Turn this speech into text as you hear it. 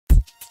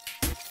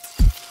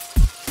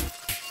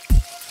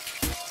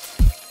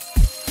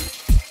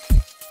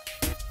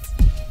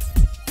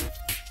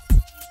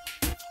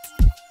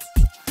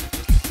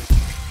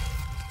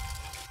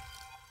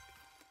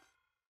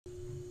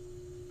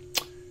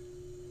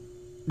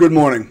Good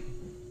morning.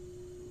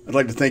 I'd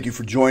like to thank you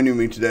for joining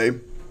me today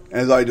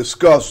as I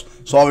discuss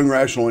solving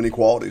rational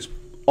inequalities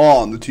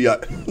on the TI.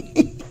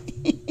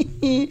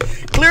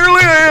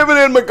 Clearly I haven't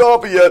had my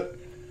coffee yet.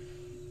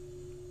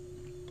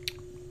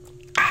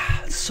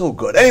 So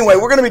good. Anyway,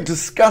 we're going to be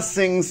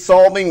discussing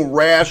solving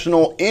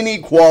rational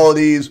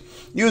inequalities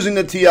using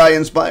the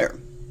ti-nspire.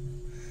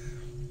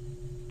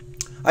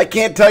 I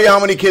can't tell you how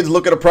many kids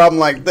look at a problem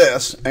like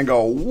this and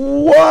go,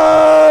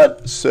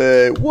 what?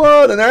 Say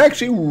what? And they're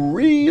actually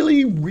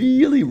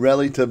really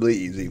relatively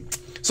easy.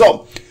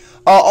 So,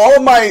 all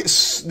of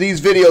these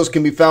videos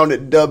can be found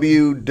at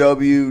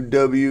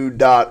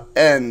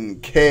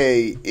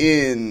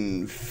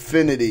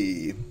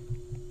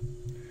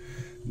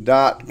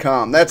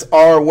www.nkinfinity.com. That's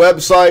our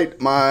website.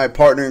 My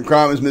partner in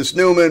crime is Miss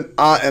Newman.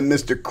 I am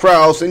Mr.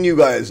 Krause, and you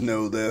guys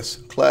know this.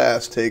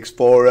 Class takes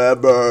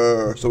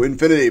forever. So,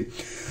 infinity.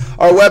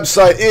 Our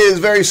website is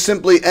very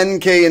simply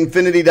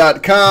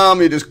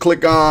nkinfinity.com. You just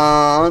click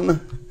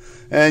on,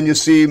 and you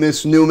see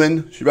Miss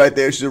Newman. She's right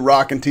there. She's a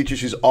rockin' teacher.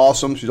 She's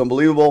awesome. She's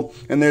unbelievable.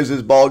 And there's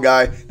this bald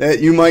guy that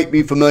you might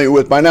be familiar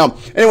with by now.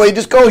 Anyway,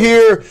 just go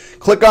here,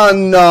 click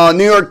on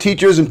New York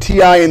Teachers and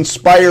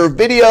ti-nspire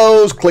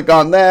videos. Click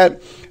on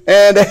that.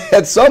 And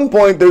at some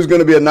point, there's going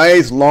to be a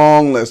nice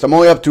long list. I'm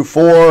only up to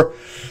 4.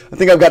 I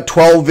think I've got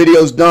 12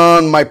 videos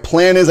done. My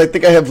plan is I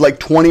think I have like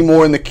 20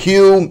 more in the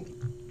queue.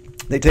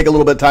 They take a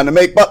little bit of time to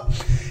make, but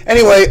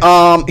anyway,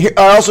 I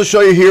also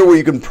show you here where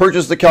you can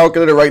purchase the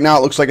calculator. Right now,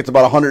 it looks like it's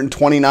about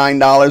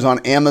 $129 on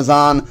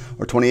Amazon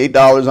or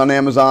 $28 on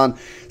Amazon.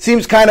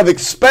 Seems kind of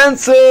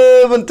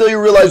expensive until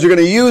you realize you're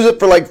going to use it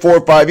for like 4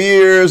 or 5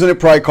 years, and it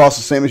probably costs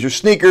the same as your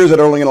sneakers that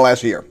are only going to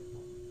last a year.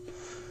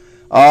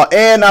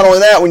 And not only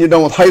that, when you're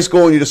done with high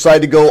school and you decide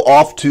to go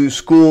off to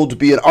school to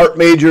be an art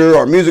major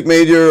or music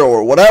major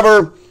or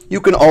whatever, you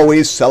can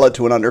always sell it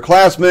to an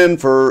underclassman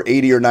for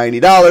 $80 or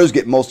 $90,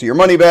 get most of your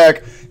money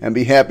back, and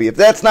be happy. If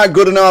that's not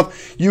good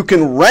enough, you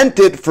can rent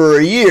it for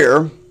a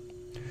year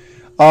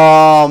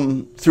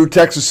through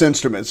Texas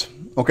Instruments.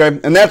 Okay,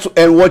 and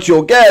what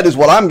you'll get is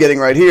what I'm getting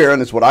right here,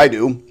 and it's what I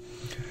do.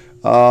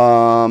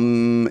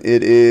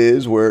 It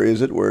is, where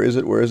is it?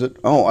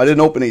 Oh, I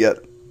didn't open it yet.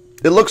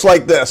 It looks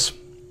like this.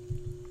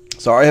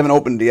 Sorry, I haven't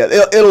opened it yet.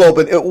 It'll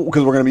open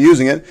because we're going to be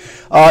using it.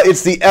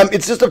 It's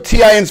just a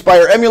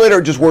ti-nspire emulator.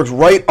 It just works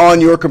right on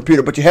your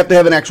computer, but you have to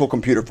have an actual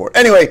computer for it.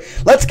 Anyway,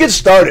 let's get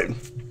started.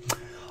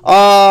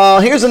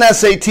 Here's an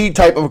SAT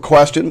type of a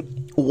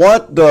question.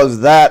 What does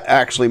that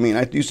actually mean?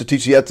 I used to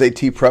teach the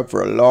SAT prep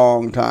for a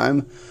long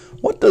time.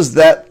 What does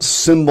that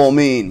symbol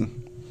mean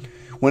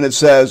when it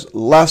says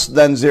less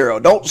than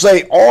 0? Don't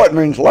say, oh, it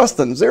means less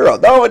than 0.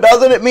 No, it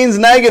doesn't. It means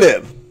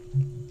negative.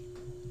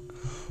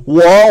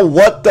 Well,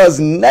 what does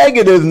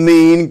negative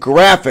mean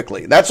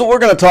graphically? That's what we're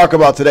going to talk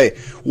about today.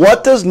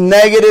 What does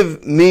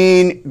negative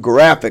mean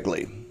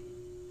graphically?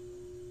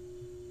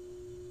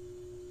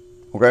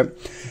 Okay.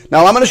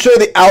 Now, I'm going to show you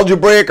the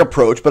algebraic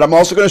approach, but I'm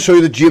also going to show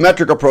you the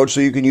geometric approach so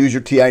you can use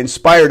your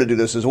ti-nspire to do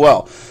this as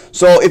well.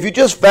 So, if you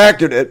just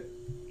factored it,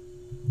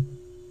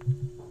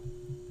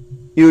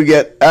 you would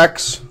get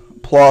x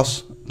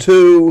plus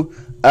 2,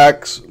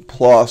 x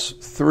plus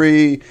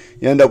 3.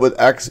 You end up with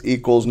x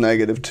equals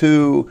negative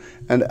 2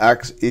 and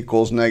x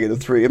equals negative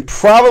 3. And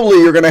probably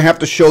you're going to have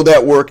to show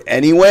that work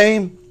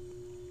anyway.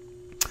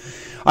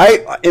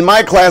 In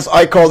my class,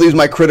 I call these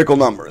my critical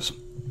numbers.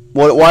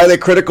 Why are they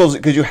critical?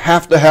 Because you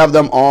have to have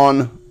them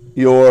on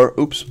your,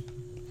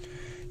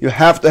 you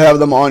have to have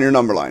them on your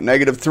number line.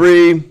 Negative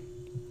 3,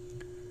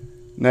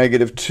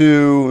 negative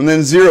 2, and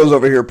then zeros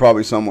over here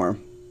probably somewhere.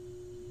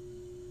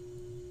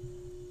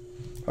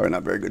 Probably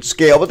not very good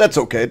scale, but that's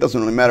okay. It doesn't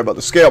really matter about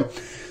the scale.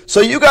 So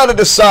you got to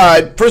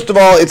decide, first of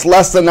all, it's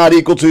less than not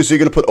equal to, so you're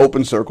going to put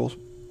open circles.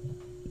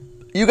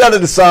 You got to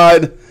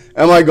decide,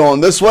 am I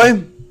going this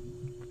way?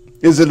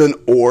 Is it an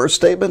or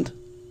statement?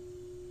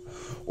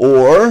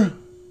 Or,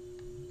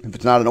 if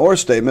it's not an or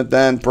statement,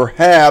 then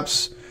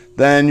perhaps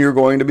then you're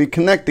going to be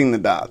connecting the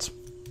dots.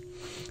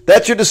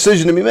 That's your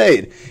decision to be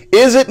made.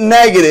 Is it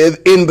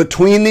negative in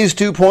between these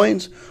 2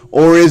 points,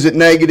 or is it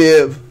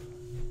negative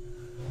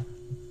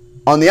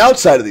on the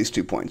outside of these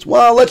 2 points?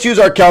 Well, let's use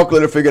our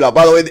calculator to figure it out.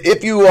 By the way,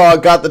 if you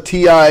got the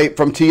TI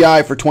from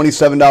TI for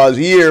 $27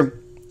 a year,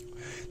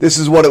 this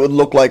is what it would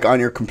look like on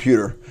your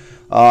computer.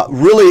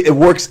 Really, it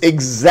works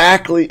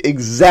exactly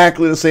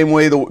the same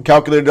way the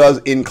calculator does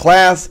in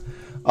class,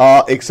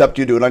 except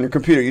you do it on your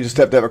computer. You just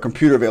have to have a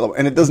computer available.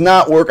 And it does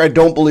not work, I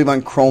don't believe,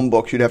 on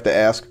Chromebooks. You'd have to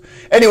ask.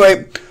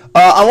 Anyway,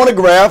 I want a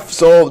graph,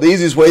 so the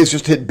easiest way is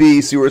just hit B.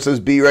 See where it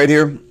says B right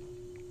here?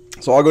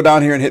 So I'll go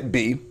down here and hit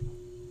B.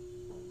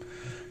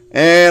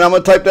 And I'm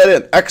going to type that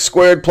in. X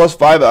squared plus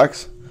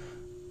 5x.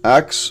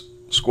 X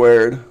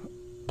squared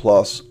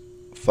plus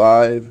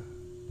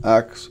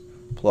 5x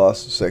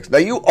plus 6. Now,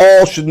 you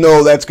all should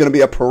know that's going to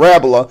be a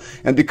parabola.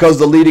 And because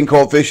the leading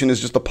coefficient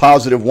is just a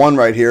positive 1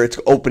 right here, it's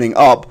opening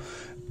up.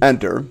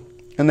 Enter.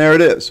 And there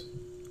it is.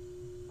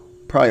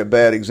 Probably a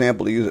bad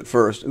example to use it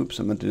first. Oops,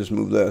 I meant to just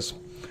move this.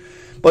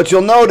 But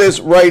you'll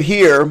notice right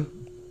here,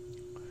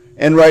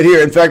 And right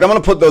here, in fact, I'm going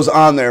to put those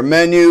on there.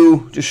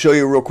 Menu, just show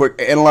you real quick.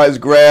 Analyze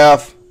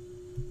graph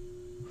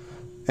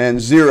and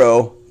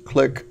 0.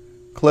 Click,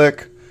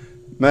 click.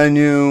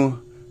 Menu,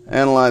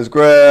 analyze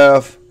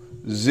graph,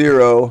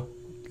 0.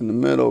 In the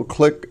middle,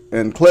 click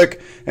and click.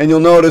 And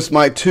you'll notice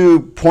my 2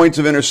 points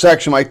of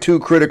intersection, my 2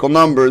 critical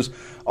numbers,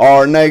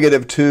 are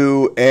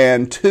 -2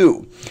 and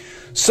 2.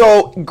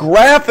 So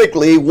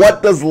graphically,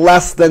 what does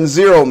less than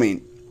 0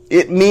 mean?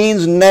 It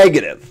means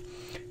negative.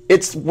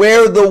 It's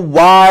where the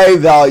y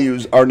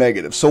values are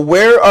negative. So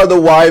where are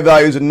the y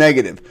values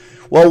negative?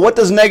 Well, what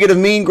does negative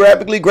mean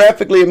graphically?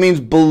 Graphically, it means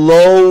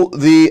below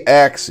the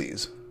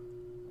axes.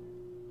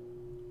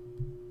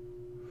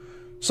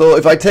 So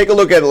if I take a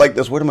look at it like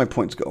this, where do my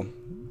points go?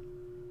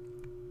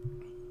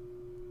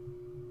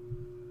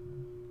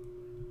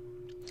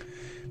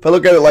 If I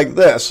look at it like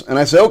this, and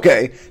I say,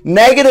 okay,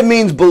 negative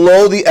means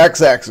below the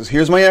x-axis.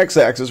 Here's my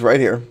x-axis right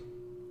here.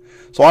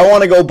 So I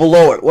want to go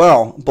below it.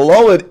 Well,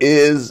 below it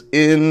is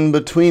in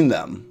between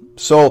them.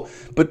 So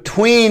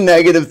between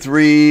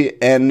 -3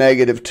 and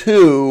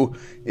 -2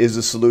 is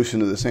the solution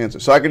to this answer.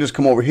 So I can just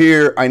come over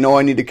here. I know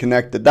I need to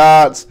connect the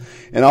dots,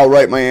 and I'll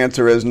write my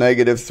answer as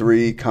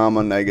 -3,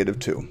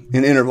 -2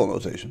 in interval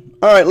notation.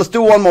 All right, let's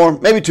do one more,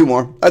 maybe 2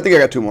 more. I think I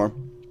got 2 more.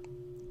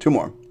 2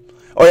 more.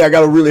 Oh yeah, I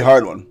got a really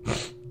hard one.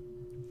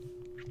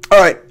 All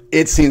right,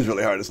 it seems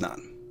really hard. It's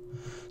not.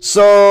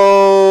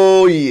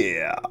 So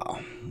yeah.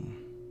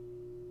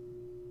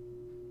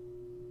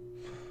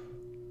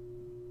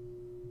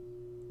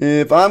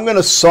 If I'm going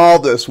to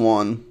solve this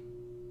one,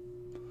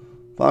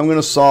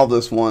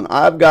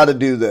 I've got to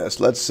do this.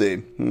 Let's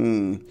see.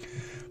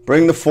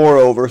 Bring the 4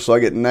 over, so I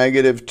get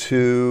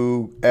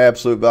 -2,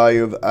 absolute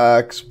value of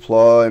x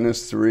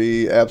plus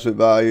 3, absolute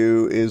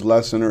value is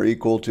less than or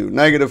equal to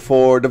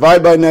 -4.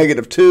 Divide by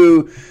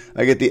 -2,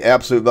 I get the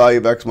absolute value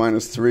of x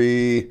minus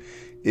 3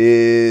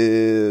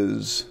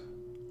 is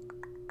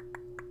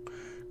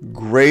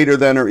greater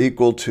than or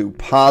equal to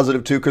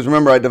 +2, because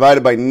remember I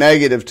divided by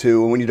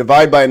 -2, and when you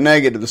divide by a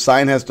negative, the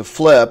sign has to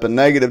flip, and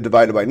negative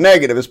divided by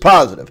negative is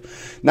positive.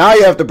 Now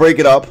you have to break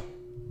it up,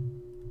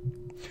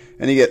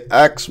 and you get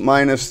x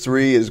minus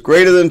 3 is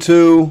greater than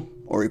 2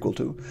 or equal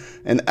to,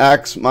 and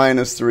x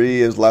minus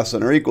 3 is less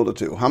than or equal to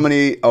 2. How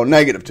many? Oh,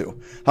 -2.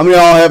 How many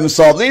of y'all haven't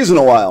solved these in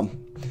a while?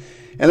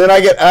 And then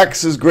I get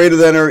x is greater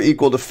than or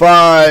equal to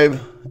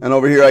 5, and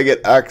over here I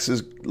get x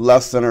is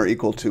less than or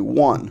equal to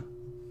 1.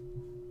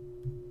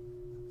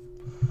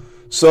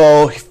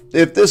 So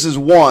if this is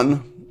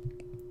 1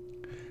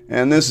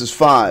 and this is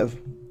 5,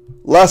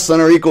 less than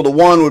or equal to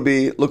 1 would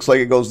be, looks like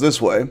it goes this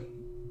way.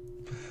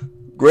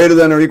 Greater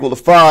than or equal to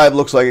 5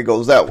 looks like it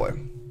goes that way.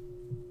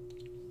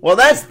 Well,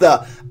 that's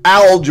the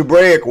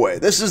algebraic way.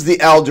 This is the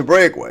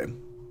algebraic way,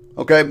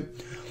 okay?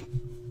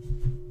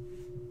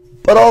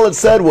 But all it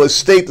said was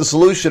state the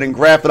solution and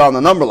graph it on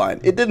the number line.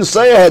 It didn't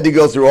say I had to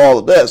go through all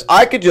of this.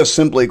 I could just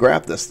simply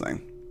graph this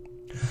thing.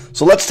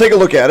 So let's take a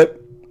look at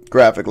it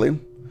graphically.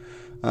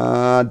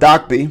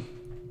 Doc B,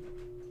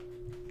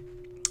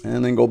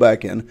 and then go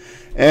back in,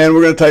 and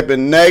we're going to type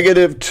in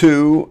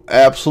 -2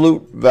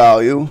 absolute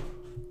value.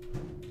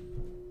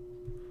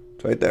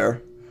 It's right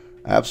there,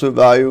 absolute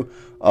value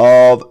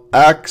of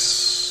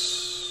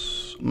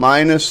x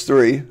minus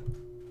 3.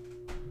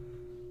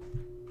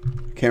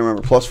 Can't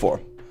remember, plus 4,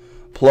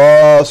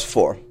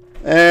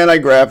 and I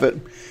graph it.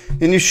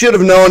 And you should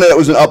have known that it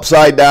was an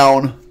upside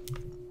down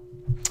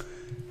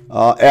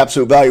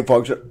absolute value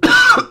function.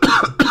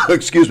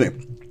 Excuse me.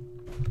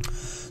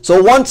 So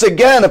once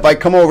again, if I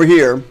come over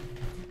here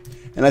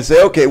and I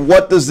say, okay,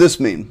 what does this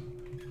mean?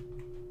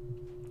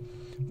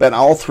 Ben,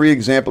 all 3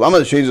 examples. I'm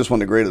going to change this one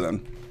to greater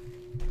than.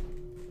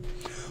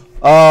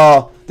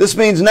 This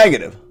means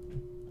negative.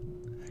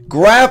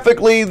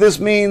 Graphically,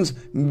 this means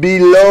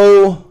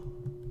below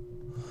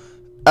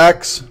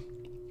x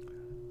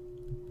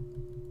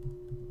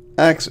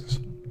axis.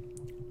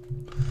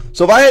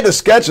 So if I had to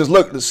sketch this,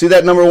 look, see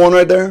that number 1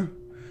 right there?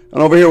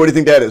 And over here, what do you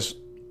think that is?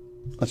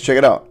 Let's check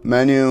it out.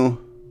 Menu,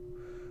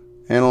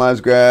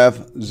 analyze graph,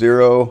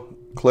 0,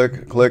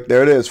 click, click.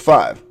 There it is,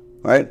 5,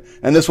 right?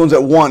 And this one's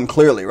at 1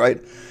 clearly,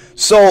 right?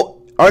 So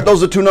aren't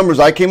those the 2 numbers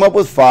I came up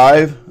with,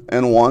 5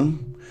 and 1?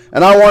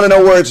 And I want to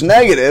know where it's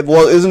negative.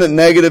 Well, isn't it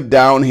negative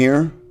down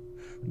here?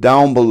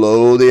 Down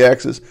below the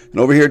axis.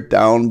 And over here,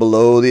 down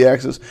below the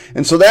axis.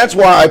 And so that's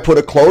why I put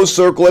a closed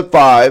circle at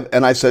 5,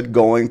 and I said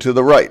going to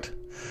the right.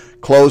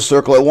 Closed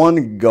circle at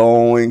 1,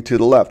 going to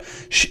the left.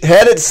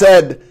 Had it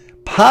said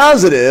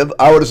positive,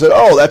 I would have said,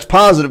 oh, that's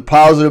positive.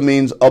 Positive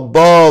means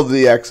above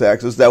the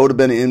x-axis. That would have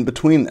been in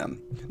between them.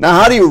 Now,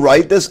 how do you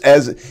write this?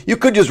 As you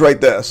could just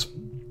write this.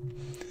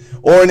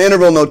 Or in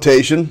interval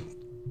notation,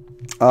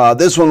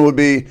 this one would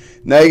be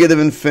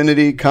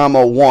 -∞,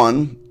 comma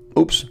 1.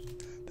 Oops,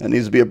 that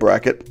needs to be a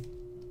bracket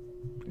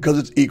because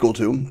it's equal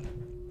to.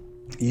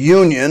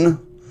 Union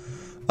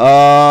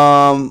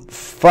 5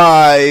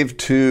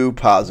 to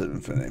positive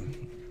infinity.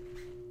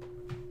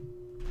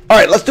 All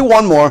right, let's do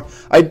one more.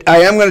 I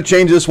am going to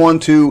change this one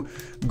to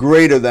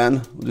greater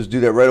than. We'll just do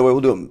that right away.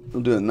 We'll do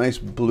a nice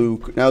blue.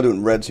 Now I'll do it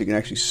in red so you can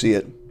actually see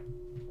it.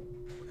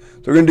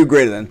 So we're going to do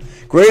greater than.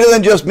 Greater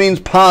than just means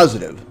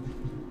positive.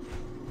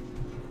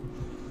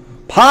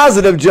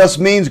 Positive just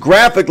means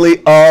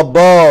graphically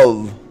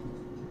above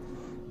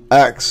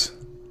x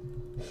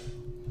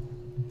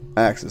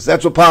axis.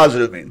 That's what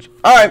positive means.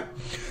 All right,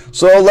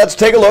 so let's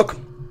take a look.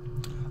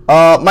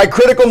 My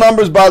critical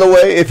numbers, by the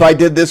way, if I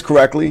did this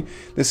correctly,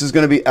 this is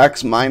going to be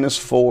x minus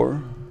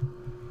 4,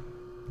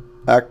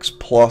 x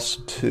plus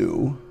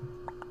 2.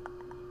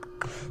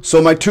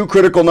 So my two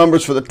critical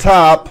numbers for the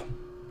top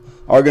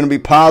are going to be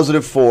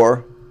positive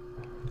 4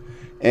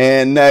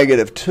 and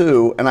negative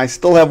 2, and I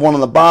still have one on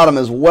the bottom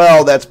as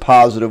well. That's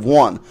positive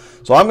 1.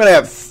 So I'm going to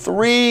have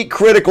three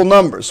critical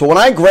numbers. So when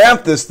I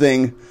graph this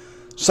thing,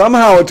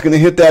 somehow it's going to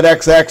hit that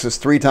x-axis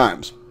 3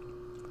 times.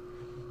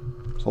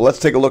 So let's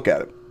take a look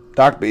at it.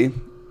 Doc B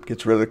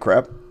gets rid of the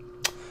crap.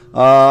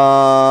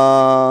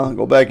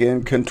 Go back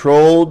in.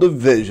 Control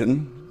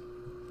division.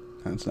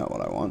 That's not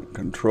what I want.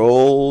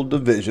 Control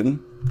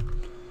division.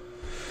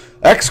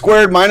 X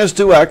squared minus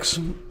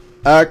 2x.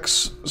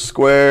 X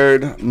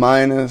squared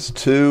minus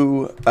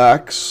 2x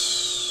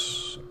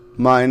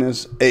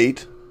minus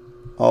 8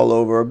 all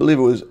over. I believe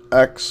it was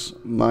x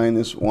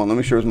minus 1. Let me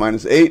make sure it was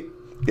minus 8.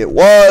 It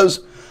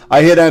was.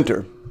 I hit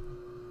enter.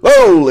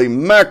 Holy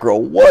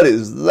mackerel, what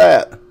is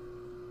that?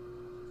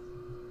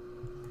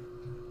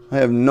 I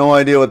have no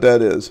idea what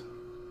that is.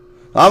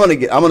 I'm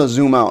gonna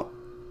zoom out.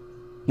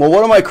 Well,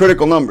 what are my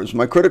critical numbers?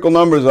 My critical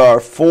numbers are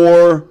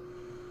 4,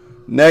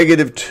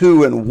 negative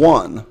 2, and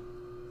 1.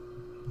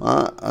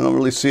 I don't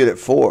really see it at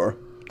 4.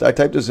 Did I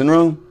type this in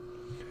wrong?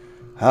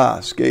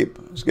 Escape,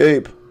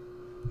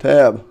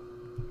 tab.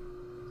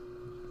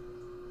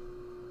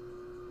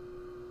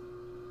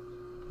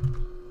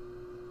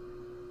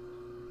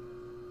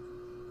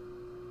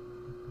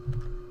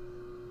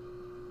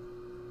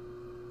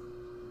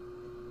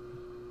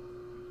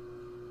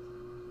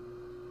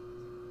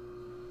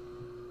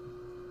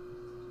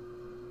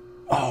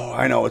 Oh,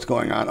 I know what's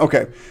going on.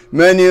 Okay.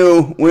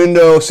 Menu,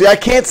 window. See, I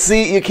can't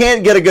see. You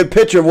can't get a good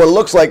picture of what it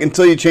looks like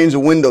until you change the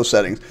window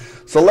settings.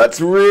 So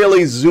let's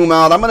really zoom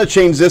out. I'm going to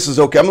change this as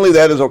okay. I'm going to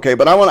leave that as okay.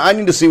 But I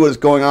need to see what is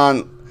going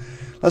on.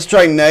 Let's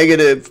try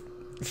negative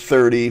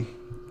 30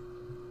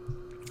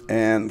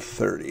 and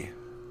 30.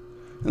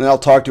 And then I'll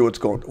talk to you what's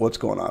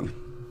going on.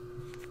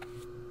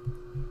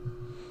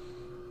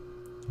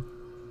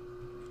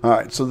 All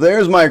right. So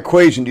there's my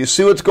equation. Do you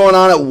see what's going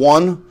on at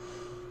 1?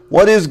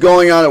 What is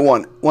going on at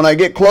 1? When I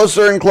get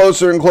closer and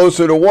closer and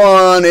closer to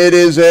 1,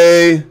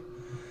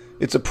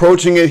 it's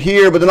approaching it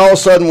here, but then all of a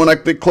sudden when I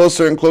get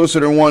closer and closer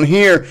to 1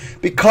 here,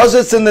 because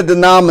it's in the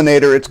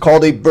denominator, it's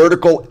called a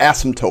vertical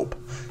asymptote.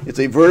 It's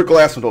a vertical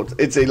asymptote.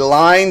 It's a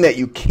line that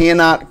you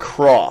cannot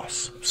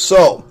cross.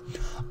 So,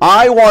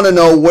 I want to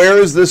know, where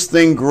is this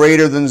thing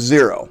greater than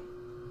 0?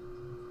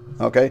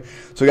 Okay,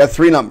 so we got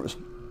three numbers.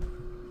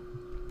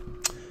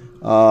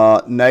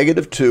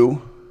 Negative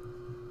 2.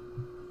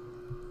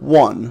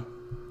 1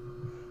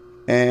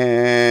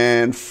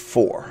 and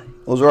 4.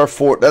 Those are our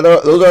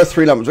those are our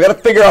three numbers. We got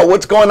to figure out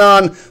what's going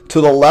on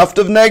to the left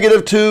of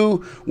negative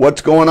 2,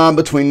 what's going on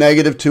between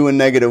negative 2 and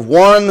negative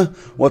 1,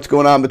 what's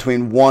going on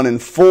between 1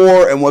 and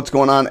 4, and what's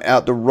going on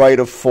at the right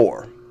of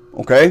 4.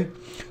 Okay?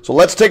 So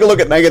let's take a look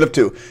at negative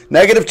 2.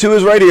 Negative 2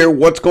 is right here.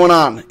 What's going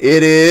on?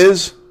 It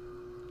is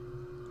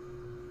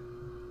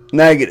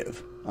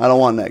negative. I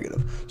don't want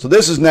negative. So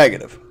this is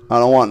negative. I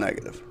don't want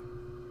negative.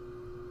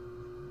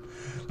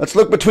 Let's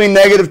look between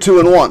negative 2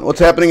 and 1. What's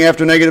happening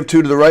after negative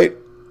 2 to the right?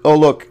 Oh,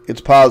 look, it's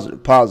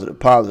positive, positive,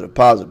 positive,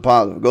 positive,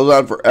 positive. It goes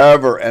on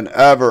forever and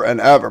ever and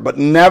ever. But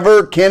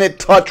never can it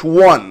touch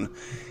 1.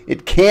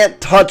 It can't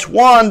touch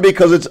 1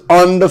 because it's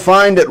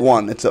undefined at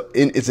 1.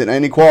 It's an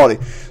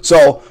inequality.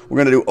 So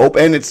we're going to do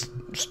open, and it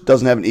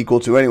doesn't have an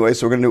equal to anyway.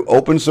 So we're going to do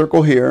open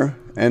circle here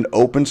and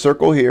open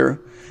circle here.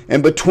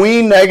 And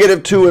between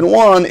negative 2 and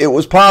 1, it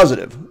was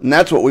positive. And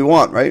that's what we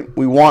want, right?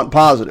 We want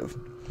positive.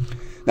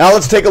 Now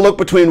let's take a look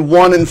between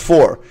 1 and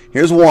 4.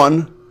 Here's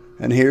 1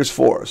 and here's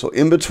 4. So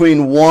in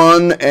between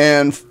 1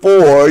 and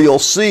 4, you'll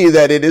see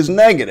that it is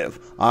negative.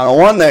 I don't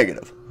want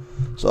negative.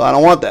 So I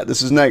don't want that.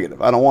 This is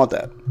negative. I don't want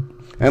that.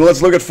 And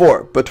let's look at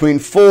 4. Between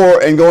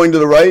 4 and going to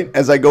the right,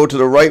 as I go to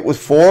the right with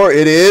 4,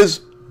 it is,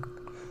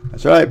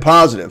 that's right,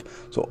 positive.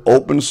 So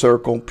open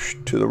circle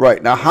to the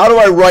right. Now how do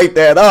I write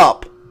that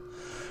up?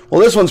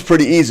 Well, this one's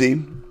pretty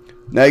easy.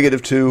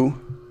 Negative 2,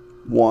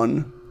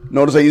 1.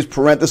 Notice I use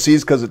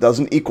parentheses because it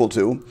doesn't equal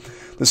to.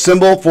 The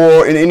symbol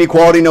for an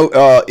inequality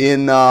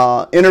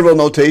interval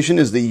notation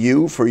is the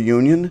U for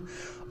union.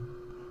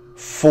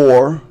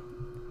 4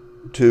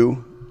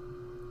 to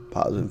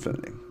positive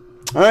infinity.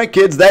 All right,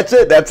 kids, that's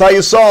it. That's how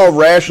you solve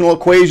rational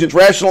equations,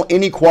 rational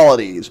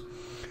inequalities.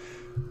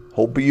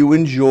 Hope you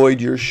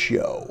enjoyed your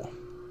show.